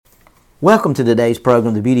Welcome to today's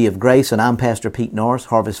program, The Beauty of Grace, and I'm Pastor Pete Norris,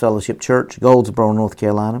 Harvest Fellowship Church, Goldsboro, North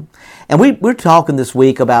Carolina. And we're talking this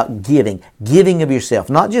week about giving of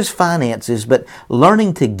yourself, not just finances, but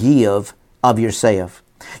learning to give of yourself.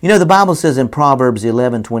 You know, the Bible says in Proverbs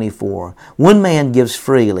 11:24, one man gives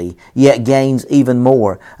freely, yet gains even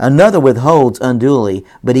more. Another withholds unduly,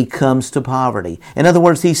 but he comes to poverty. In other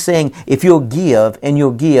words, he's saying, if you'll give,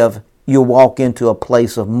 you'll walk into a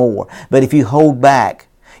place of more. But if you hold back,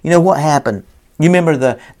 you know what happened? You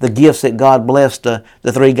remember the gifts that God blessed the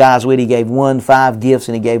three guys with? He gave one 5 gifts,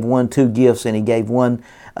 and he gave one 2 gifts, and he gave one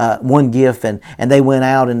gift, and they went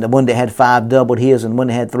out, and the one that had 5 doubled his, and the one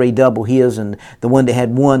that had 3 doubled his, and the one that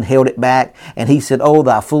had 1 held it back. And he said, "Oh,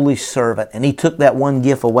 thou foolish servant." And he took that one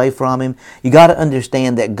gift away from him. You got to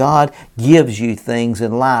understand that God gives you things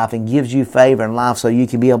in life and gives you favor in life so you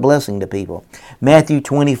can be a blessing to people. Matthew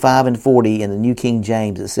 25:40 in the New King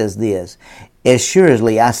James, it says this,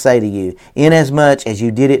 "Assuredly I say to you, inasmuch as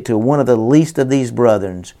you did it to one of the least of these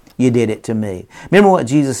brethren, you did it to me." Remember what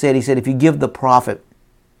Jesus said? He said, if you give the prophet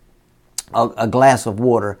a glass of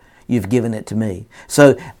water, you've given it to me.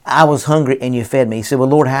 So I was hungry and you fed me. He said, well,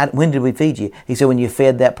 Lord, when did we feed you? He said, when you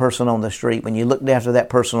fed that person on the street, when you looked after that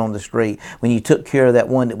person on the street, when you took care of that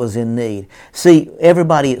one that was in need. See,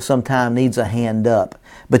 everybody at some time needs a hand up.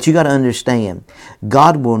 But you got to understand,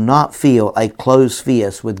 God will not fill a closed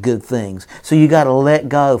fist with good things. So you got to let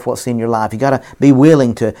go of what's in your life. You got to be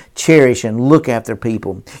willing to cherish and look after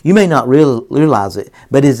people. You may not realize it,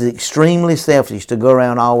 but it's extremely selfish to go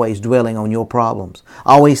around always dwelling on your problems,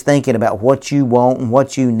 always thinking about what you want and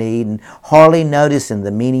what you need, and hardly noticing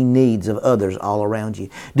the many needs of others all around you.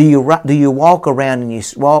 Do you walk around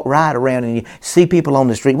and ride around and you see people on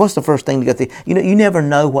the street? What's the first thing to go through? You never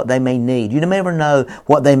know what they may need. You never know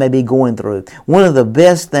what they may be going through. One of the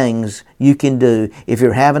best things you can do if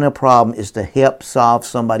you're having a problem is to help solve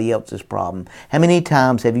somebody else's problem. How many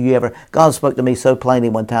times have you ever, God spoke to me so plainly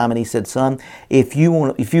one time and He said, son, if you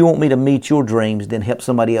want me to meet your dreams, then help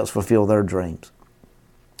somebody else fulfill their dreams.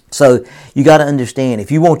 So you got to understand,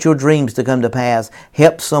 if you want your dreams to come to pass,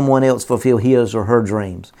 help someone else fulfill his or her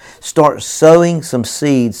dreams. Start sowing some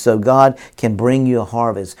seeds so God can bring you a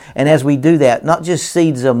harvest. And as we do that, not just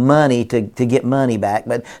seeds of money to get money back,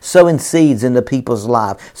 but sowing seeds into people's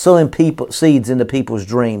life, sowing seeds into people's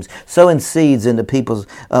dreams, sowing seeds into people's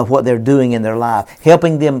what they're doing in their life,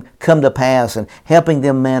 helping them come to pass and helping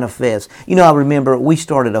them manifest. You know, I remember we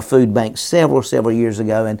started a food bank several years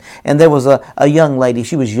ago, and there was a young lady.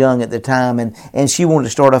 She was young at the time, and she wanted to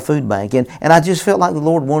start a food bank, and I just felt like the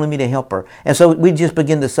Lord wanted me to help her, and so we just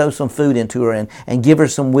began to sow some food into her and give her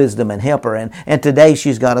some wisdom and help her, and today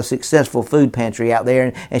she's got a successful food pantry out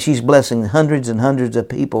there, and she's blessing hundreds and hundreds of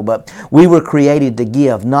people. But we were created to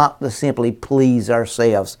give, not to simply please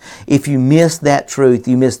ourselves. If you miss that truth,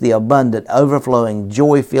 you miss the abundant, overflowing,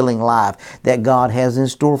 joy-filling life that God has in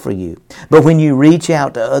store for you. But when you reach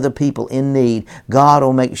out to other people in need, God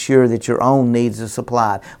will make sure that your own needs are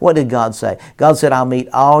supplied. What did God say? God said, I'll meet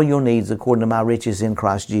all your needs according to my riches in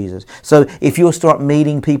Christ Jesus. So if you'll start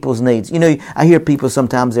meeting people's needs, I hear people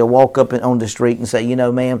sometimes, they'll walk up on the street and say,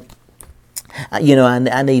 man,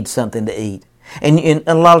 I need something to eat. And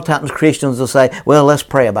a lot of times Christians will say, well, let's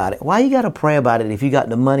pray about it. Why you got to pray about it if you got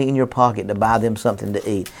the money in your pocket to buy them something to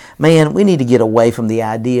eat? Man, we need to get away from the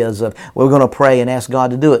ideas of we're going to pray and ask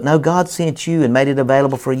God to do it. No, God sent you and made it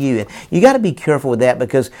available for you. And you got to be careful with that,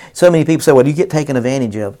 because so many people say, well, you get taken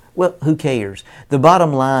advantage of. Well, who cares? The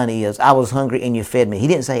bottom line is, I was hungry and you fed me. He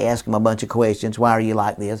didn't say ask him a bunch of questions. Why are you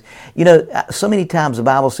like this? So many times the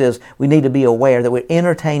Bible says we need to be aware that we're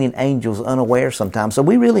entertaining angels unaware sometimes. So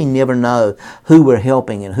we really never know who we're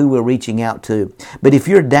helping and who we're reaching out to. But if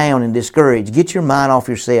you're down and discouraged, get your mind off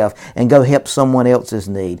yourself and go help someone else's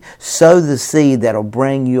need. Sow the seed that'll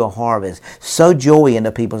bring you a harvest. Sow joy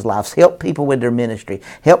into people's lives. Help people with their ministry.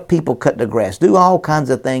 Help people cut the grass. Do all kinds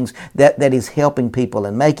of things that is helping people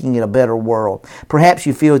and making it a better world. Perhaps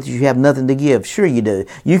you feel that you have nothing to give. Sure you do.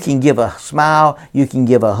 You can give a smile. You can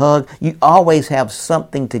give a hug. You always have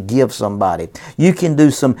something to give somebody. You can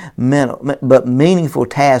do some but meaningful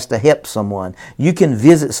tasks to help someone. You can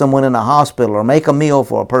visit someone in a hospital or make a meal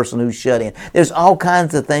for a person who's shut in. There's all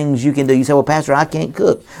kinds of things you can do. You say, well, Pastor, I can't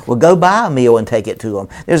cook. Well, go buy a meal and take it to them.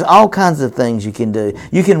 There's all kinds of things you can do.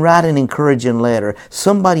 You can write an encouraging letter.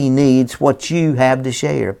 Somebody needs what you have to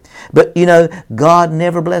share. But, God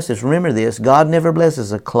never blesses. Remember this, God never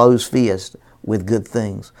blesses a closed fist with good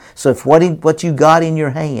things. So if what you got in your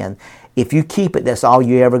hand, if you keep it, that's all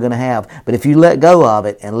you're ever going to have. But if you let go of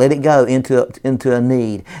it and let it go into a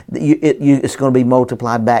need, it's going to be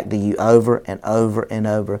multiplied back to you over and over and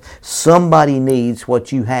over. Somebody needs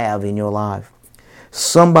what you have in your life.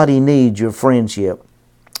 Somebody needs your friendship.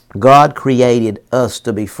 God created us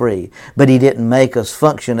to be free, but He didn't make us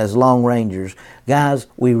function as Lone Rangers. Guys,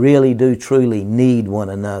 we really do truly need one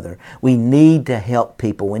another. We need to help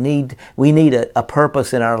people. We need a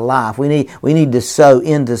purpose in our life. We need to sow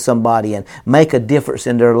into somebody and make a difference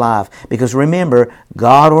in their life. Because remember,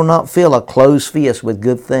 God will not fill a closed fist with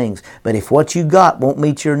good things. But if what you got won't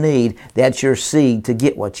meet your need, that's your seed to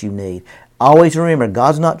get what you need. Always remember,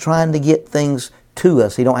 God's not trying to get things to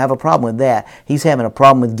us. He don't have a problem with that. He's having a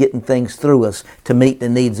problem with getting things through us to meet the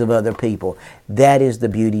needs of other people. That is the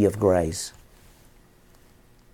beauty of grace.